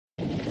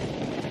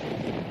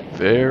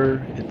There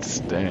it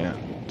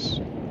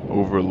stands,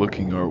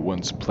 overlooking our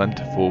once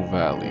plentiful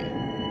valley.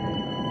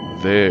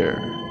 There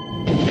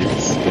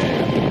it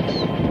stands,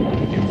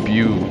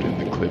 imbued in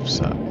the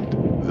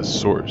cliffside, the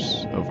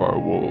source of our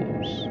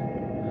woes.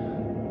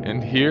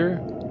 And here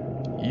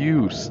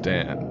you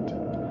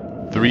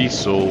stand, 3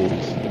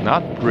 souls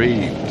not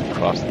brave to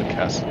cross the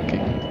castle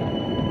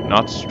gate,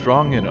 not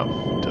strong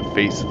enough to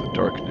face the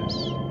darkness.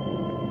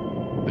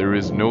 There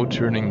is no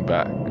turning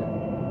back.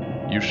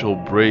 You shall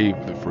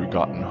brave the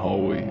forgotten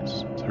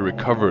hallways to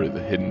recover the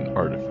hidden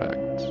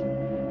artifacts,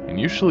 and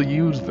you shall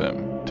use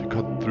them to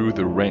cut through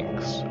the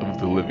ranks of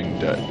the living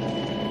dead.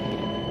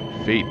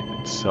 Fate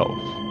itself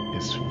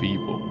is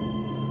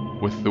feeble.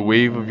 With the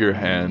wave of your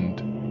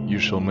hand, you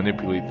shall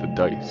manipulate the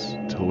dice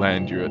to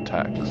land your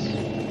attacks.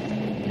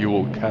 You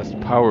will cast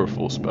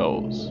powerful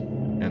spells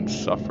and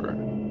suffer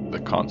the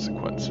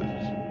consequences.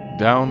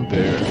 Down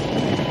there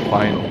in the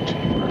final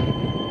chamber,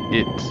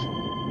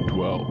 it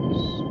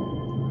dwells.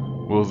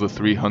 Will the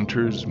 3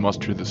 hunters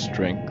muster the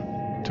strength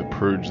to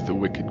purge the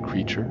wicked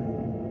creature?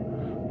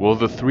 Will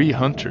the 3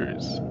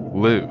 hunters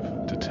live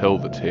to tell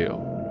the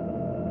tale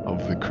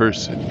of the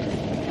cursed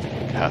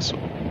castle?